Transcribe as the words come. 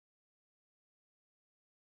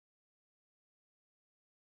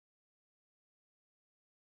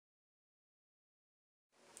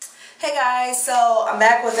Hey guys, so I'm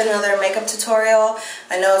back with another makeup tutorial.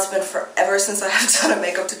 I know it's been forever since I have done a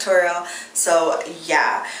makeup tutorial, so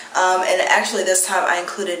yeah. And actually this time I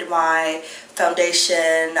included my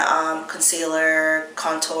foundation, concealer,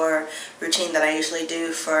 contour routine that I usually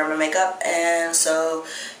do for my makeup, and so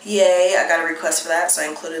yay, I got a request for that, so I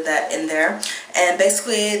included that in there. And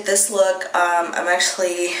basically this look, I'm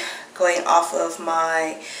actually going off of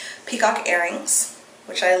my Peacock earrings,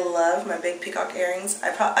 which I love, my big peacock earrings.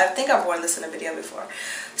 I think I've worn this in a video before.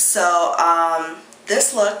 So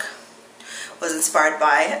this look was inspired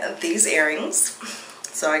by these earrings.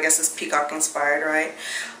 So I guess it's peacock inspired, right?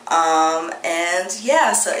 And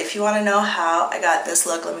yeah, so if you want to know how I got this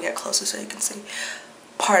look, let me get closer so you can see.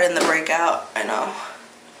 Pardon the breakout, I know.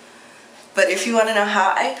 But if you want to know how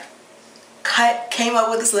I came up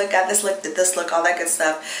with this look, got this look, did this look, all that good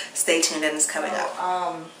stuff, stay tuned and it's coming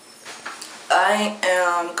up. I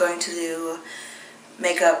am going to do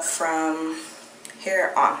makeup from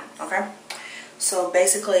here on, okay? So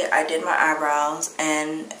basically I did my eyebrows,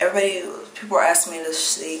 and people were asking me to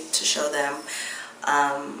show them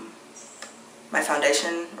my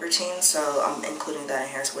foundation routine, so I'm including that in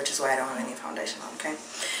here, which is why I don't have any foundation on, okay?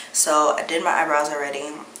 So I did my eyebrows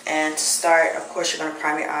already, and to start, of course, you're going to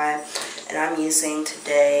prime your eye, and I'm using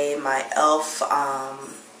today my e.l.f.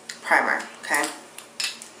 primer, okay?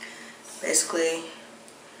 Basically,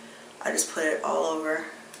 I just put it all over,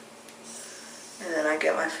 and then I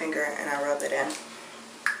get my finger and I rub it in.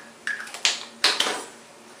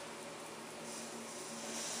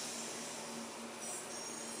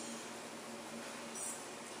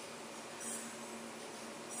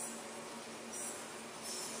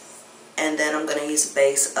 And then I'm going to use a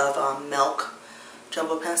base of Milk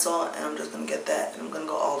Jumbo Pencil, and I'm just going to get that, and I'm going to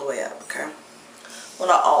go all the way up, okay? Well,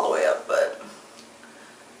 not all the way up, but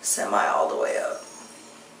semi all the way up.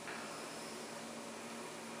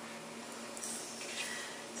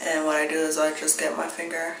 And what I do is I just get my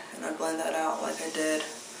finger and I blend that out like I did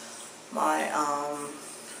my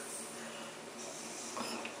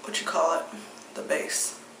what you call it, the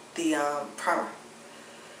base, the primer.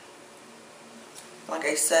 Like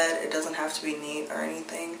I said, it doesn't have to be neat or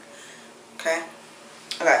anything, okay?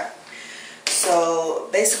 So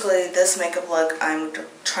basically this makeup look, I'm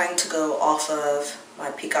trying to go off of my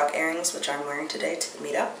peacock earrings, which I'm wearing today to the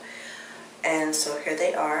meetup. And so here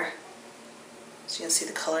they are. So you can see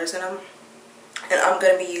the colors in them. And I'm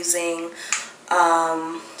going to be using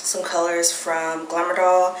some colors from Glamour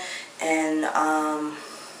Doll and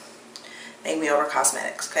Make Me Over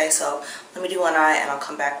Cosmetics. Okay, so let me do one eye and I'll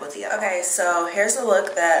come back with the other. Okay, so here's the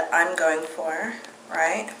look that I'm going for,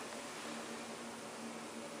 right?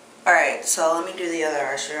 Alright, so let me do the other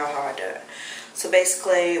eye, show you how I do it. So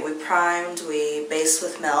basically, we primed, we based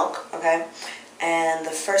with Milk, okay? And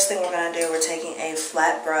the first thing we're going to do, we're taking a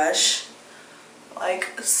flat brush,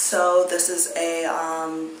 like so. This is a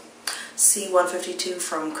C152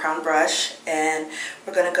 from Crown Brush, and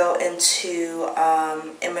we're going to go into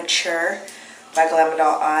Immature by Glamour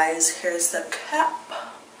Doll Eyes. Here's the cap.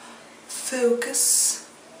 Focus.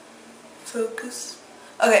 Focus.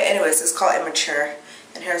 Okay, anyways, it's called Immature,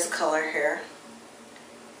 and here's the color here.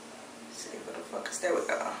 Focus, there we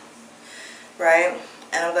go. Right?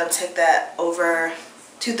 And I'm going to take that over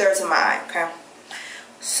 2/3 of my eye, okay?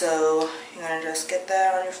 So you're going to just get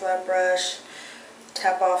that on your flat brush,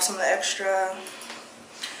 tap off some of the extra.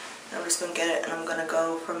 And I'm just going to get it, and I'm going to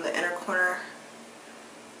go from the inner corner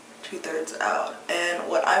 2/3 out. And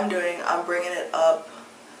what I'm doing, I'm bringing it up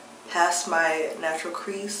past my natural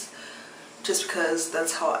crease, just because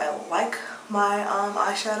that's how I like my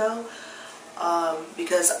eyeshadow.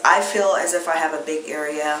 Because I feel as if I have a big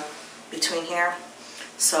area between here,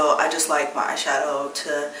 so I just like my eyeshadow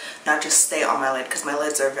to not just stay on my lid, because my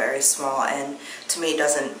lids are very small, and to me it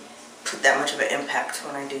doesn't put that much of an impact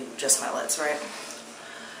when I do just my lids, right?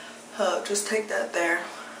 Just take that there.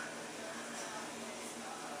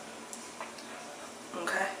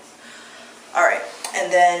 Okay. Alright,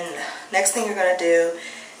 and then next thing you're going to do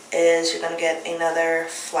is you're going to get another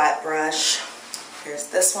flat brush. Here's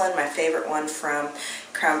this one, my favorite one from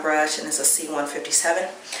Crown Brush, and it's a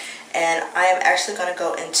C157. And I am actually going to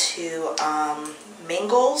go into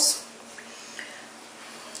Mingles.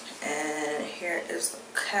 And here is the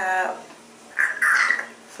cap.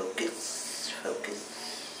 Focus, focus.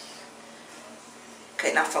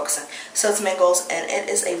 Okay, not focusing. So it's Mingles, and it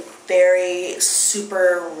is a very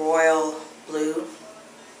super royal blue.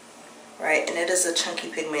 Right, and it is a chunky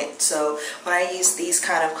pigment, so when I use these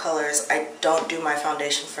kind of colors, I don't do my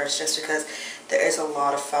foundation first, just because there is a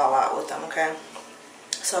lot of fallout with them, okay?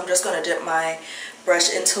 So I'm just going to dip my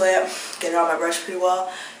brush into it, get it on my brush pretty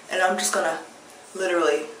well, and I'm just going to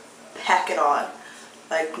literally pack it on.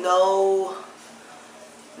 Like no,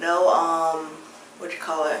 what you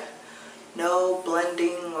call it? No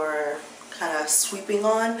blending or kind of sweeping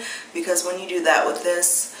on, because when you do that with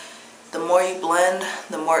this, the more you blend,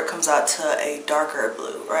 the more it comes out to a darker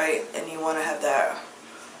blue, right? And you want to have that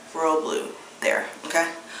royal blue there,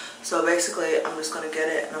 okay? So basically, I'm just going to get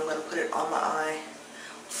it and I'm going to put it on my eye,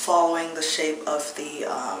 following the shape of the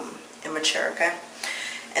Immature, okay?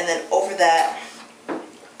 And then over that,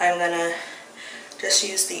 I'm going to just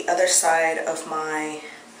use the other side of my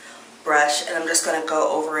brush, and I'm just going to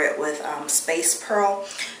go over it with Space Pearl,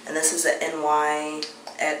 and this is an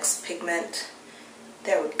NYX pigment.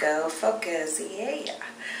 There we go, focus, yeah.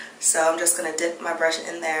 So I'm just going to dip my brush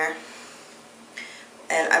in there,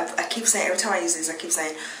 and I keep saying, every time I use these, I keep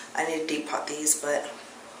saying I need to depot these, but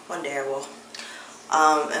one day I will.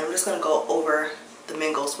 And I'm just going to go over the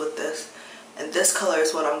Mingles with this, and this color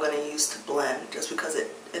is what I'm going to use to blend, just because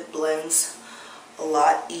it blends a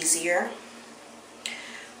lot easier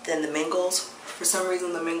than the Mingles. For some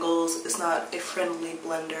reason the Mingles is not a friendly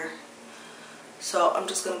blender. So I'm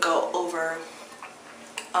just going to go over,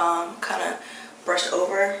 kind of brush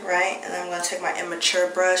over, right? And then I'm going to take my Immature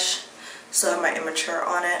brush, so I have my Immature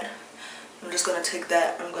on it. I'm just going to take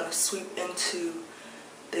that, I'm going to sweep into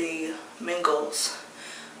the Mingles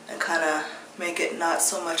and kind of make it not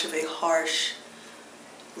so much of a harsh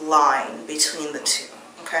line between the two,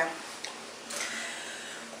 okay?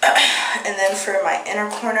 And then for my inner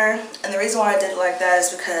corner, and the reason why I did it like that is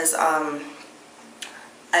because I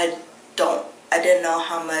didn't know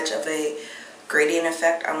how much of a gradient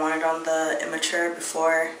effect I wanted on the Immature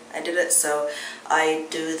before I did it, so I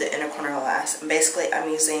do the inner corner last. And basically I'm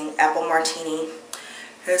using Apple Martini.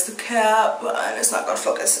 Here's the cap, and it's not going to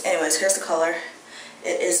focus. Anyways, here's the color.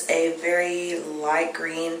 It is a very light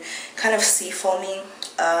green, kind of sea foamy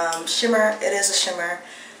shimmer. It is a shimmer,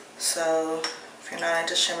 so if you're not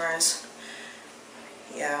into shimmers,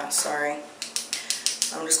 yeah, sorry.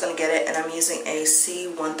 I'm just going to get it, and I'm using a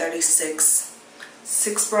C136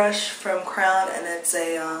 6 brush from Crown, and it's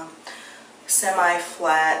a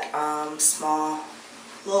semi-flat, small, a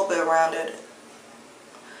little bit rounded.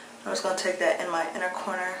 I'm just going to take that in my inner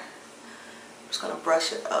corner. I'm just going to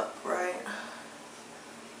brush it up, right?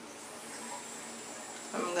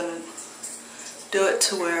 I'm going to do it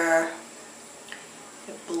to where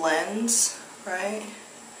it blends, right?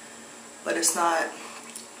 But it's not,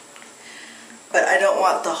 but I don't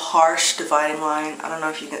want the harsh dividing line. I don't know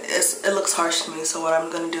if you can, it looks harsh to me, so what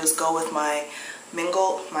I'm going to do is go with my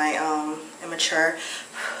my Immature,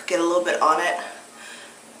 get a little bit on it,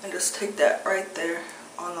 and just take that right there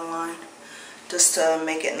on the line, just to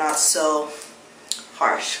make it not so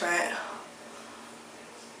harsh, right?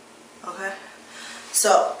 Okay,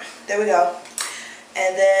 so there we go.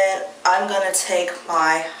 And then I'm gonna take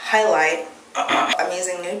my highlight. I'm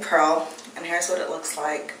using Nude Pearl, and here's what it looks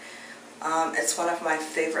like. It's one of my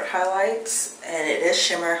favorite highlights, and it is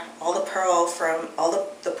shimmer. All the pearl from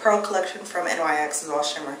the pearl collection from NYX is all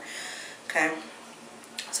shimmer. Okay,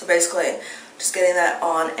 so basically, just getting that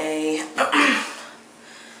on a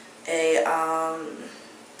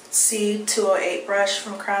C208 brush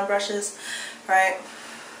from Crown Brushes, right?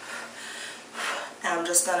 And I'm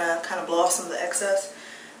just gonna kind of blow off some of the excess.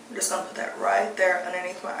 I'm just gonna put that right there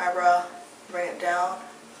underneath my eyebrow, bring it down.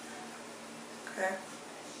 Okay.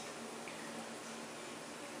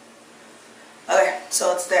 Okay,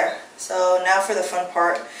 so it's there. So now for the fun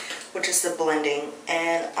part, which is the blending.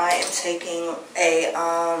 And I am taking a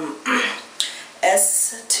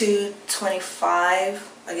S225,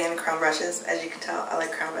 again, Crown Brushes. As you can tell, I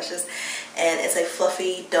like Crown Brushes. And it's a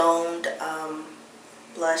fluffy, domed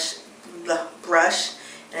brush,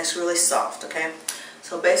 and it's really soft, okay?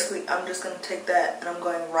 So basically, I'm just going to take that, and I'm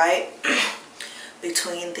going right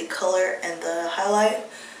between the color and the highlight.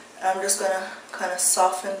 I'm just going to kind of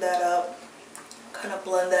soften that up, kind of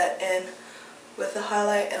blend that in with the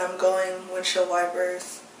highlight, and I'm going windshield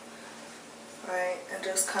wipers, right, and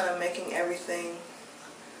just kind of making everything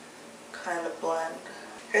kind of blend.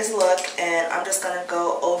 Here's a look, and I'm just going to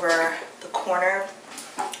go over the corner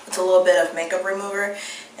with a little bit of makeup remover,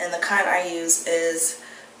 and the kind I use is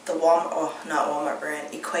the Walmart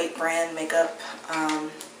brand, Equate brand makeup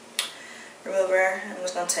remover. I'm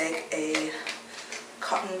just going to take a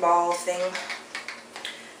cotton ball thing,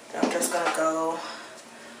 and I'm just going to go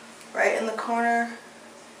right in the corner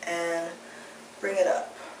and bring it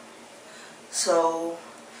up. So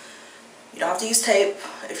you don't have to use tape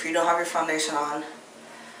if you don't have your foundation on.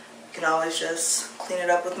 You can always just clean it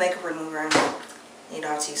up with makeup remover. You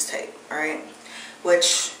don't have to use tape, alright?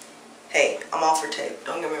 Which, hey, I'm all for tape,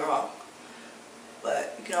 don't get me wrong.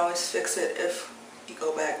 But you can always fix it if you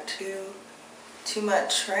go back too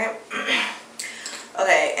much, right?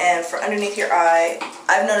 Okay, and for underneath your eye,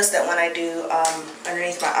 I've noticed that when I do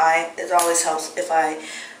underneath my eye, it always helps if I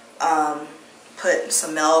put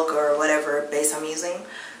some milk or whatever base I'm using.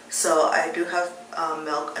 So I do have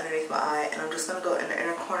milk underneath my eye, and I'm just going to go in the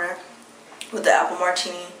inner corner with the apple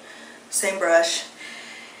martini, same brush.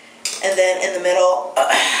 And then in the middle,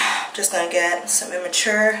 I'm just going to get some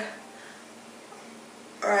Immature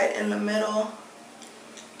right in the middle.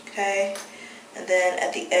 Okay, and then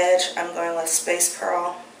at the edge, I'm going with Space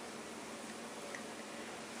Pearl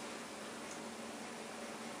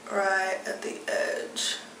right at the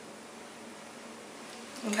edge.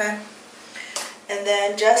 Okay, and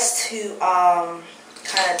then just to kind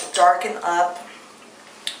of darken up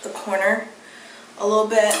the corner a little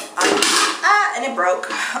bit, and it broke.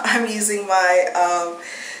 I'm using my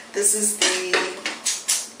this is the,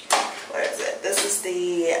 what is it? This is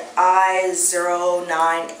the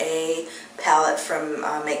I09A palette from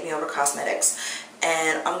Make Me Over Cosmetics,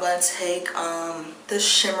 and I'm going to take this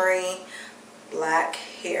shimmery black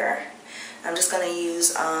here. I'm just going to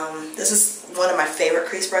use, this is one of my favorite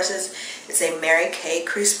crease brushes. It's a Mary Kay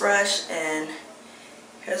crease brush, and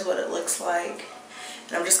here's what it looks like.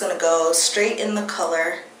 And I'm just going to go straight in the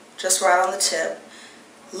color, just right on the tip.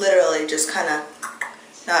 Literally just kind of,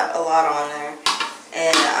 not a lot on there.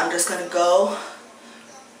 And I'm just going to go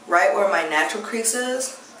right where my natural crease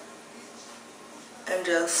is. And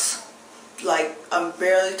just, like, I'm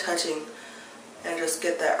barely touching. And just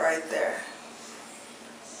get that right there.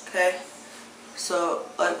 Okay? So,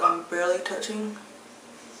 like, I'm barely touching.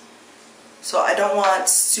 So I don't want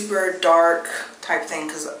super dark type thing,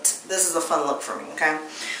 because this is a fun look for me, okay?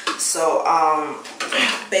 So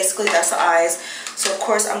basically that's the eyes. So of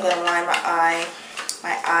course I'm going to line my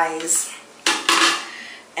eyes,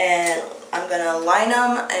 and I'm going to line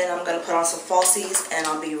them, and I'm going to put on some falsies, and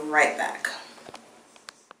I'll be right back.